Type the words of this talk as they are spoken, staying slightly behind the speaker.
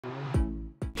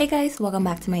Hey guys, welcome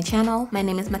back to my channel. My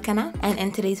name is McKenna, and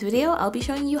in today's video, I'll be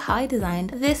showing you how I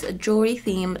designed this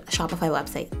jewelry-themed Shopify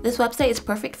website. This website is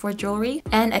perfect for jewelry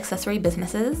and accessory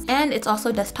businesses, and it's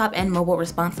also desktop and mobile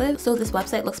responsive, so this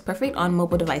website looks perfect on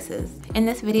mobile devices. In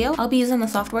this video, I'll be using the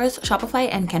softwares Shopify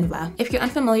and Canva. If you're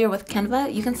unfamiliar with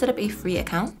Canva, you can set up a free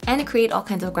account and create all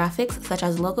kinds of graphics such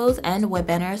as logos and web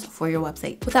banners for your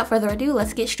website. Without further ado,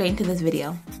 let's get straight into this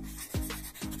video.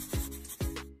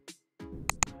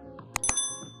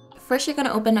 First, you're going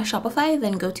to open Shopify,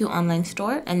 then go to Online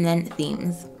Store, and then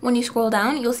Themes. When you scroll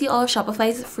down, you'll see all of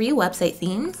Shopify's free website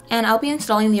themes, and I'll be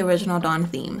installing the original Dawn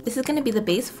theme. This is going to be the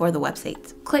base for the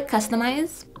website. Click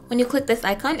Customize. When you click this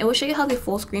icon, it will show you how the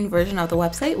full screen version of the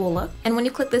website will look. And when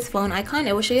you click this phone icon,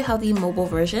 it will show you how the mobile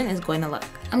version is going to look.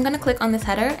 I'm going to click on this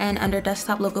header, and under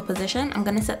desktop logo position, I'm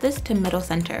going to set this to middle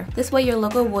center. This way your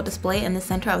logo will display in the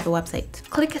center of the website.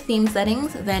 Click Theme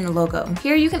Settings, then Logo.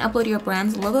 Here you can upload your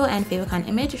brand's logo and favicon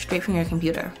image straight from your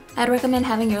computer. I'd recommend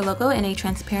having your logo in a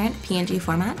transparent PNG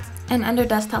format. And under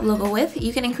desktop logo width,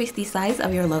 you can increase the size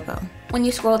of your logo. When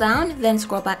you scroll down, then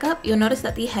scroll back up, you'll notice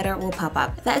that the header will pop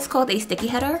up. That is called a sticky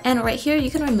header, and right here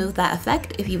you can remove that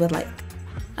effect if you would like.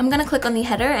 I'm going to click on the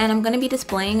header, and I'm going to be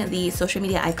displaying the social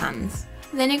media icons.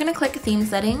 Then you're going to click Theme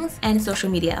Settings and Social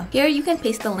Media. Here you can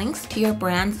paste the links to your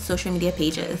brand's social media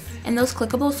pages. And those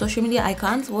clickable social media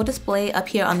icons will display up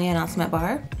here on the announcement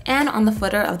bar and on the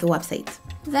footer of the website.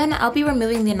 Then I'll be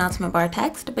removing the announcement bar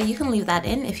text, but you can leave that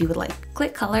in if you would like.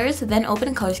 Click Colors, then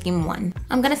open Color Scheme 1.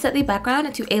 I'm going to set the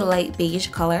background to a light beige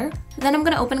color. Then I'm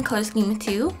going to open Color Scheme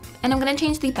 2, and I'm going to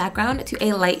change the background to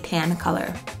a light tan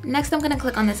color. Next, I'm going to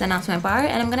click on this announcement bar,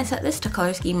 and I'm going to set this to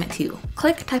Color Scheme 2.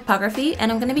 Click Typography,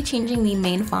 and I'm going to be changing the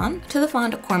main font to the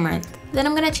font Cormorant. Then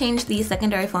I'm going to change the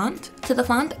secondary font to the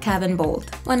font Cabin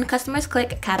Bold. When customers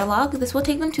click Catalog, this will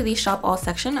take them to the Shop All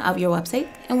section of your website,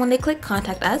 and when they click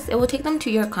Contact Us, it will take them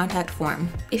to your contact form.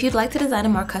 If you'd like to design a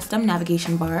more custom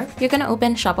navigation bar, you're going to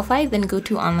open Shopify, then go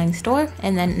to Online Store,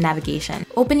 and then Navigation.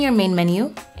 Open your main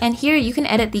menu, and here you can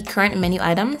edit the current menu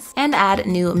items and add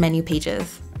new menu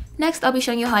pages. Next, I'll be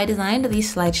showing you how I designed the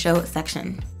Slideshow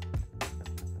section.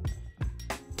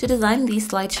 To design the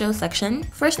Slideshow section,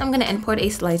 first I'm going to import a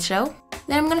slideshow.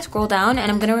 Then I'm going to scroll down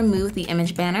and I'm going to remove the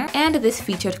image banner and this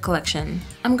featured collection.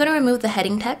 I'm going to remove the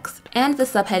heading text and the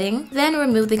subheading, then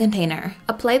remove the container.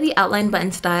 Apply the outline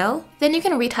button style, then you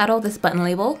can retitle this button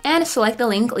label and select the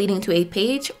link leading to a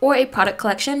page or a product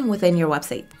collection within your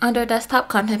website. Under desktop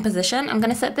content position, I'm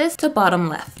going to set this to bottom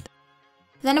left.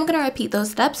 Then I'm going to repeat those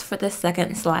steps for this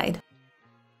second slide.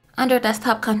 Under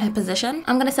desktop content position,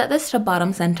 I'm going to set this to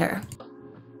bottom center.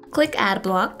 Click Add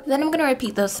Block, then I'm going to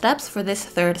repeat those steps for this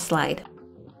third slide.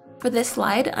 For this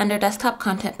slide, under desktop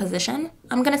content position,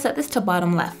 I'm going to set this to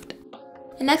bottom left.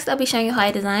 And next, I'll be showing you how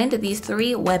I designed these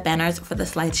 3 web banners for the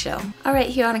slideshow. Alright,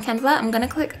 here on Canva, I'm going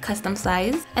to click Custom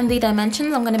Size, and the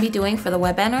dimensions I'm going to be doing for the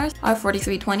web banners are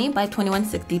 4320 by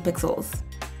 2160 pixels.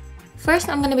 First,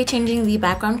 I'm going to be changing the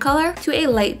background color to a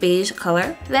light beige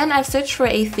color. Then I've searched for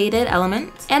a faded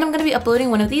element, and I'm going to be uploading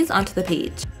one of these onto the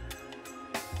page.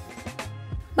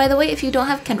 By the way, if you don't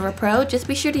have Canva Pro, just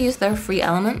be sure to use their free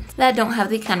elements that don't have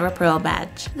the Canva Pro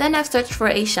badge. Then I've searched for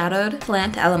a shadowed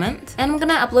plant element, and I'm going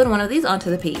to upload one of these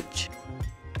onto the page.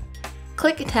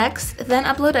 Click Text, then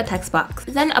upload a text box.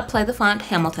 Then apply the font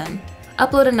Hamilton.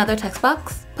 Upload another text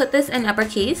box, put this in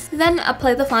uppercase, then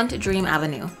apply the font Dream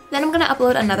Avenue. Then I'm going to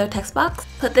upload another text box,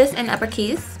 put this in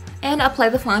uppercase, and apply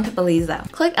the font Beliza.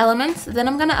 Click Elements, then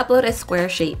I'm going to upload a square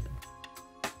shape.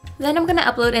 Then I'm going to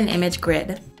upload an image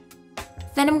grid.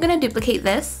 Then I'm going to duplicate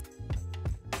this.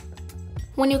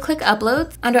 When you click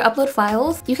Upload, under Upload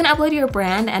Files, you can upload your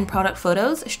brand and product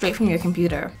photos straight from your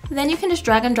computer. Then you can just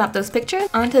drag and drop those pictures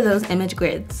onto those image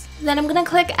grids. Then I'm going to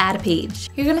click Add Page.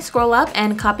 You're going to scroll up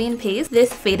and copy and paste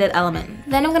this faded element.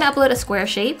 Then I'm going to upload a square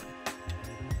shape.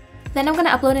 Then I'm going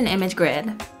to upload an image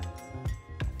grid.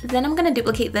 Then I'm going to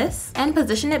duplicate this and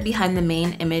position it behind the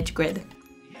main image grid.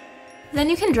 Then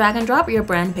you can drag and drop your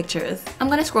brand pictures. I'm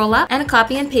going to scroll up and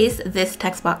copy and paste this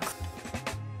text box.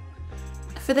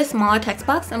 For this smaller text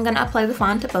box, I'm going to apply the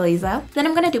font Beliza. Then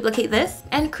I'm going to duplicate this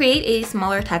and create a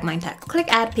smaller tagline text. Click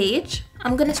Add Page.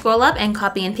 I'm going to scroll up and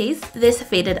copy and paste this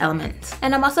faded element.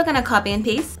 And I'm also going to copy and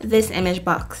paste this image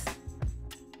box.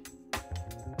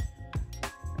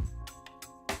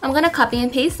 I'm going to copy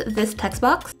and paste this text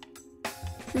box.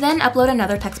 Then upload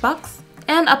another text box.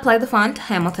 And apply the font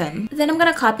Hamilton. Then I'm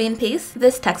going to copy and paste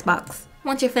this text box.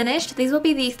 Once you're finished, these will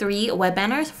be the 3 web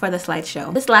banners for the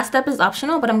slideshow. This last step is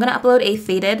optional, but I'm going to upload a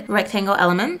faded rectangle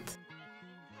element.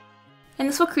 And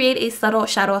this will create a subtle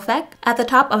shadow effect at the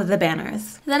top of the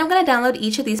banners. Then I'm going to download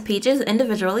each of these pages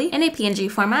individually in a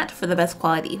PNG format for the best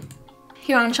quality.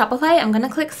 Here on Shopify, I'm going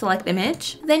to click Select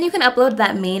Image. Then you can upload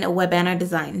that main web banner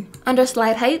design. Under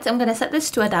Slide Height, I'm going to set this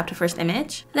to Adapt to First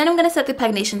Image. Then I'm going to set the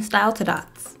pagination style to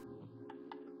dots.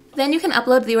 Then you can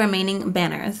upload the remaining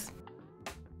banners.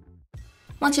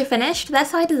 Once you're finished,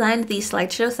 that's how I designed the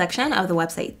slideshow section of the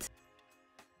website.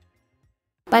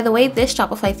 By the way, this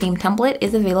Shopify theme template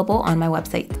is available on my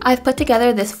website. I've put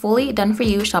together this fully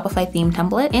done-for-you Shopify theme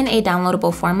template in a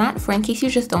downloadable format for in case you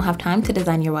just don't have time to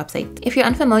design your website. If you're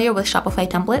unfamiliar with Shopify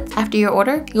templates, after your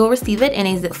order, you'll receive it in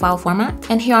a zip file format,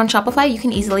 and here on Shopify, you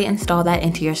can easily install that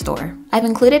into your store. I've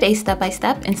included a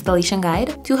step-by-step installation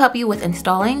guide to help you with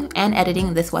installing and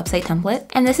editing this website template,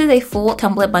 and this is a full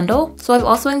template bundle, so I've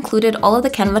also included all of the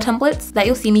Canva templates that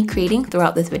you'll see me creating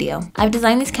throughout this video. I've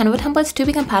designed these Canva templates to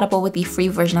be compatible with the free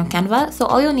version of Canva, so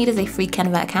all you'll need is a free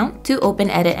Canva account to open,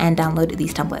 edit, and download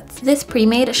these templates. This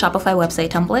pre-made Shopify website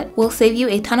template will save you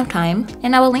a ton of time,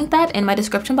 and I will link that in my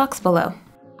description box below.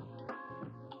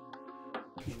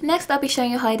 Next, I'll be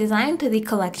showing you how I designed the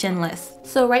collection list.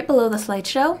 So right below the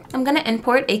slideshow, I'm going to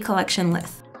import a collection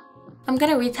list. I'm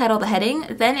going to retitle the heading,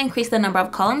 then increase the number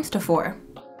of columns to 4.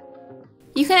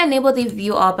 You can enable the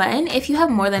View All button if you have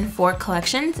more than 4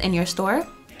 collections in your store,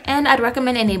 and I'd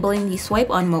recommend enabling the swipe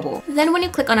on mobile. Then when you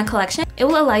click on a collection, it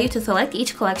will allow you to select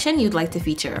each collection you'd like to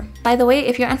feature. By the way,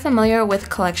 if you're unfamiliar with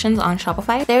collections on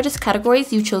Shopify, they're just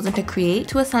categories you've chosen to create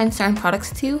to assign certain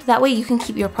products to. That way you can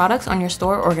keep your products on your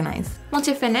store organized. Once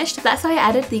you're finished, that's how I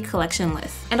added the collection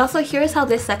list. And also here's how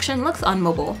this section looks on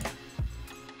mobile.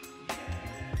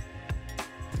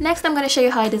 Next, I'm going to show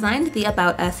you how I designed the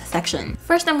About Us section.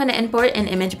 First, I'm going to import an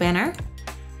image banner.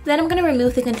 Then I'm going to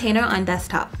remove the container on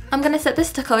desktop. I'm going to set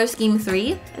this to color scheme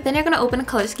 3. Then you're going to open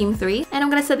color scheme 3, and I'm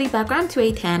going to set the background to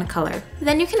a tan color.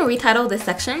 Then you can retitle this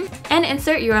section and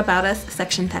insert your About Us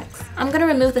section text. I'm going to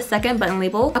remove the second button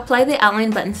label, apply the outline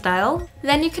button style.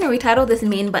 Then you can retitle this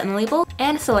main button label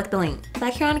and select the link.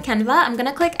 Back here on Canva, I'm going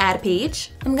to click Add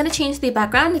Page. I'm going to change the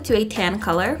background to a tan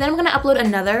color. Then I'm going to upload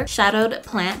another shadowed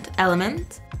plant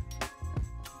element.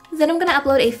 Then I'm going to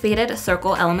upload a faded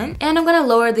circle element, and I'm going to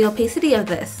lower the opacity of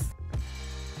this.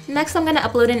 Next, I'm going to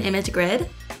upload an image grid.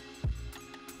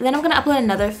 Then I'm going to upload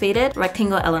another faded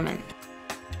rectangle element.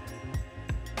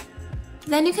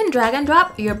 Then you can drag and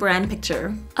drop your brand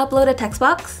picture. Upload a text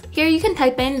box. Here you can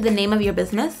type in the name of your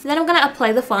business. Then I'm going to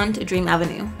apply the font Dream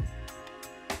Avenue.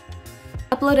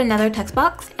 Upload another text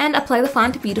box and apply the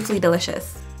font Beautifully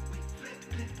Delicious.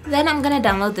 Then I'm going to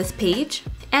download this page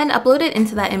and upload it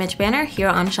into that image banner here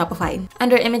on Shopify.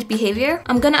 Under image behavior,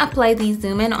 I'm going to apply the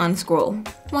zoom in on scroll.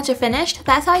 Once you're finished,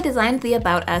 that's how I designed the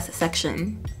About Us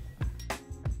section.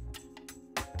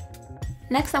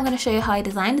 Next, I'm going to show you how I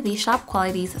designed the Shop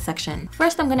Qualities section.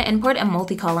 First, I'm going to import a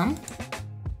multi-column.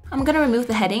 I'm going to remove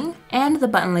the heading and the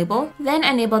button label, then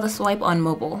enable the swipe on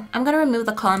mobile. I'm going to remove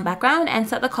the column background and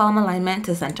set the column alignment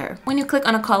to center. When you click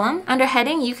on a column, under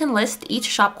heading, you can list each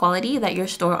shop quality that your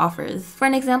store offers. For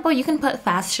an example, you can put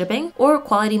fast shipping or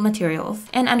quality materials.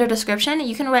 And under description,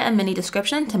 you can write a mini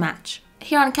description to match.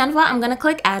 Here on Canva, I'm going to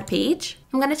click Add Page.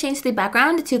 I'm going to change the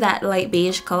background to that light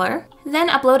beige color, then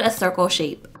upload a circle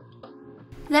shape.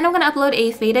 Then I'm going to upload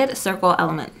a faded circle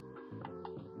element.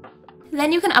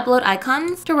 Then you can upload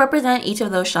icons to represent each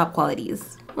of those shop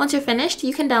qualities. Once you're finished,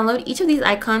 you can download each of these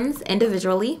icons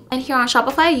individually. And here on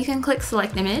Shopify, you can click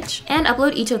Select Image and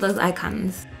upload each of those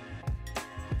icons.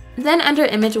 Then under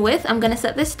Image Width, I'm going to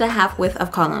set this to half width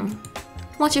of column.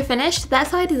 Once you're finished,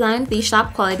 that's how I designed the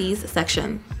Shop Qualities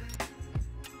section.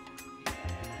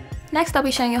 Next, I'll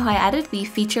be showing you how I added the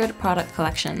Featured Product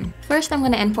Collection. First, I'm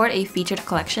going to import a featured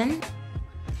collection.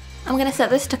 I'm going to set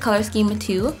this to color scheme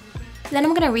 2. Then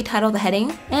I'm going to retitle the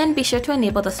heading and be sure to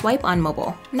enable the swipe on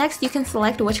mobile. Next, you can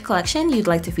select which collection you'd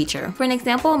like to feature. For an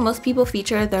example, most people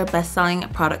feature their best-selling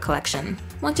product collection.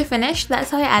 Once you're finished,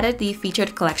 that's how I added the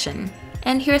featured collection.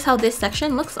 And here's how this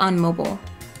section looks on mobile.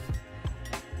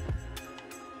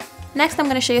 Next, I'm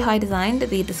going to show you how I designed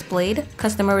the displayed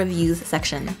customer reviews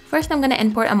section. First, I'm going to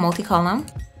import a multi-column.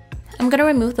 I'm going to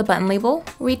remove the button label,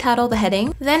 retitle the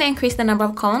heading, then increase the number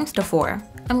of columns to 4.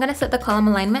 I'm going to set the column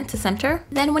alignment to center.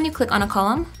 Then when you click on a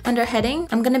column, under heading,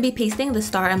 I'm going to be pasting the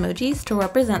star emojis to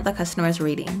represent the customer's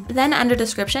rating. Then under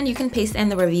description, you can paste in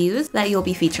the reviews that you'll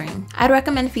be featuring. I'd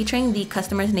recommend featuring the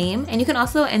customer's name, and you can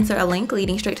also insert a link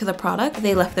leading straight to the product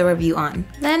they left the review on.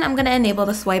 Then I'm going to enable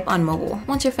the swipe on mobile.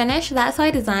 Once you're finished, that's how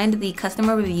I designed the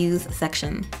customer reviews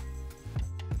section.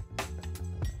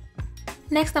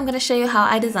 Next, I'm going to show you how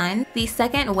I designed the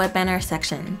second web banner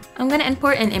section. I'm going to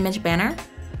import an image banner.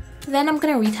 Then I'm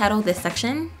going to retitle this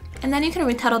section, and then you can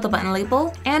retitle the button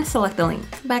label and select the link.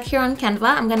 Back here on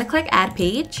Canva, I'm going to click Add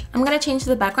Page. I'm going to change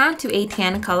the background to a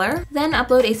tan color, then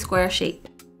upload a square shape.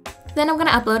 Then I'm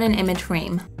gonna upload an image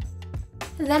frame.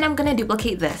 Then I'm gonna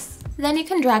duplicate this. Then you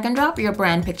can drag and drop your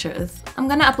brand pictures. I'm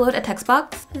gonna upload a text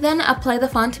box, then apply the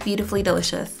font Beautifully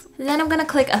Delicious. Then I'm gonna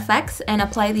click Effects and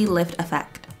apply the lift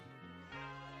effect.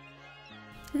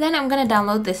 Then I'm gonna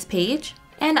download this page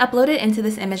and upload it into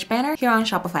this image banner here on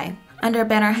Shopify. Under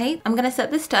banner height, I'm gonna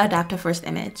set this to adapt to first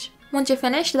image. Once you're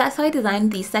finished, that's how I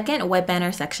designed the second web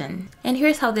banner section. And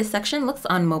here's how this section looks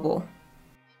on mobile.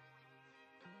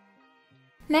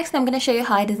 Next, I'm gonna show you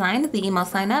how I designed the email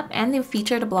sign up and the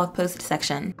featured blog post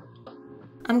section.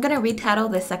 I'm gonna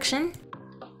retitle this section.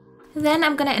 Then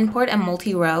I'm gonna import a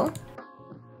multi-row.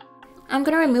 I'm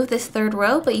gonna remove this third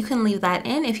row, but you can leave that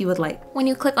in if you would like. When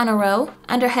you click on a row,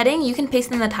 under heading, you can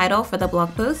paste in the title for the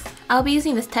blog post. I'll be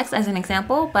using this text as an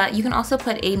example, but you can also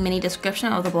put a mini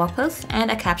description of the blog post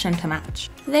and a caption to match.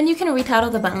 Then you can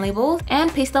retitle the button labels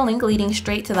and paste the link leading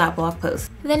straight to that blog post.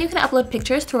 Then you can upload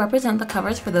pictures to represent the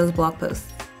covers for those blog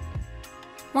posts.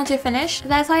 Once you're finished,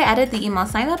 that's how I added the email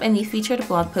sign up in the featured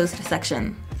blog post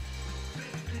section.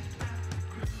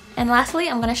 And lastly,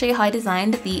 I'm going to show you how I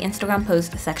designed the Instagram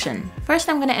post section. First,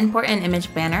 I'm going to import an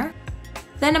image banner.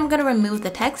 Then I'm going to remove the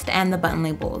text and the button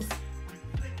labels.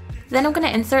 Then I'm going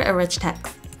to insert a rich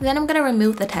text. Then I'm going to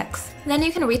remove the text. Then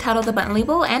you can retitle the button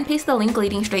label and paste the link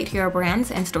leading straight to your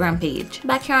brand's Instagram page.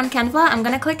 Back here on Canva, I'm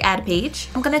going to click Add Page.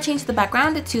 I'm going to change the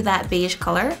background to that beige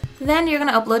color. Then you're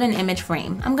going to upload an image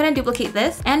frame. I'm going to duplicate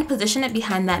this and position it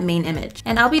behind that main image.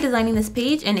 And I'll be designing this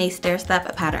page in a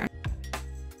stair-step pattern.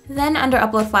 Then under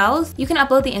Upload Files, you can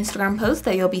upload the Instagram post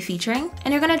that you'll be featuring,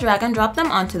 and you're going to drag and drop them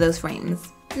onto those frames.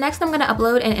 Next, I'm going to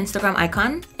upload an Instagram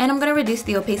icon, and I'm going to reduce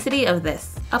the opacity of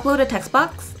this. Upload a text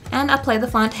box, and apply the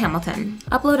font Hamilton.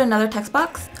 Upload another text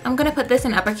box. I'm going to put this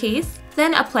in uppercase,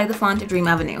 then apply the font Dream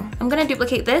Avenue. I'm going to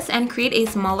duplicate this and create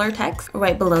a smaller text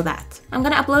right below that. I'm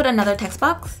going to upload another text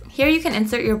box. Here you can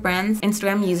insert your brand's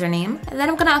Instagram username. And then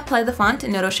I'm going to apply the font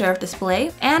Sheriff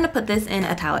Display and put this in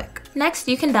italic. Next,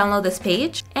 you can download this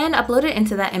page and upload it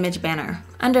into that image banner.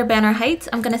 Under banner height,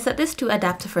 I'm going to set this to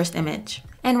adapt to first image.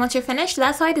 And once you're finished,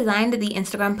 that's how I designed the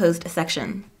Instagram post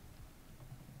section.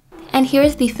 And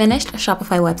here's the finished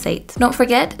Shopify website. Don't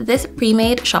forget, this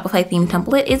pre-made Shopify theme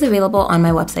template is available on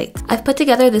my website. I've put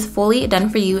together this fully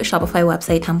done-for-you Shopify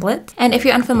website template. And if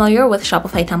you're unfamiliar with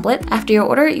Shopify template, after your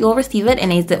order, you'll receive it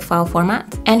in a zip file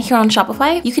format. And here on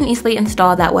Shopify, you can easily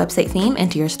install that website theme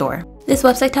into your store. This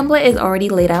website template is already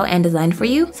laid out and designed for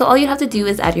you, so all you have to do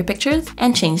is add your pictures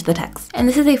and change the text. And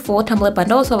this is a full template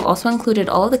bundle, so I've also included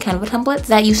all of the Canva templates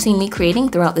that you've seen me creating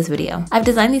throughout this video. I've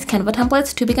designed these Canva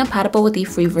templates to be compatible with the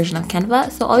free version of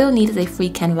Canva, so all you'll need is a free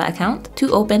Canva account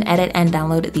to open, edit, and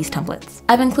download these templates.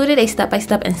 I've included a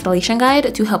step-by-step installation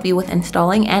guide to help you with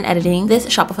installing and editing this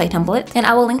Shopify template, and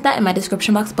I will link that in my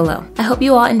description box below. I hope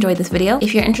you all enjoyed this video.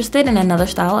 If you're interested in another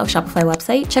style of Shopify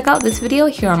website, check out this video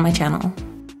here on my channel.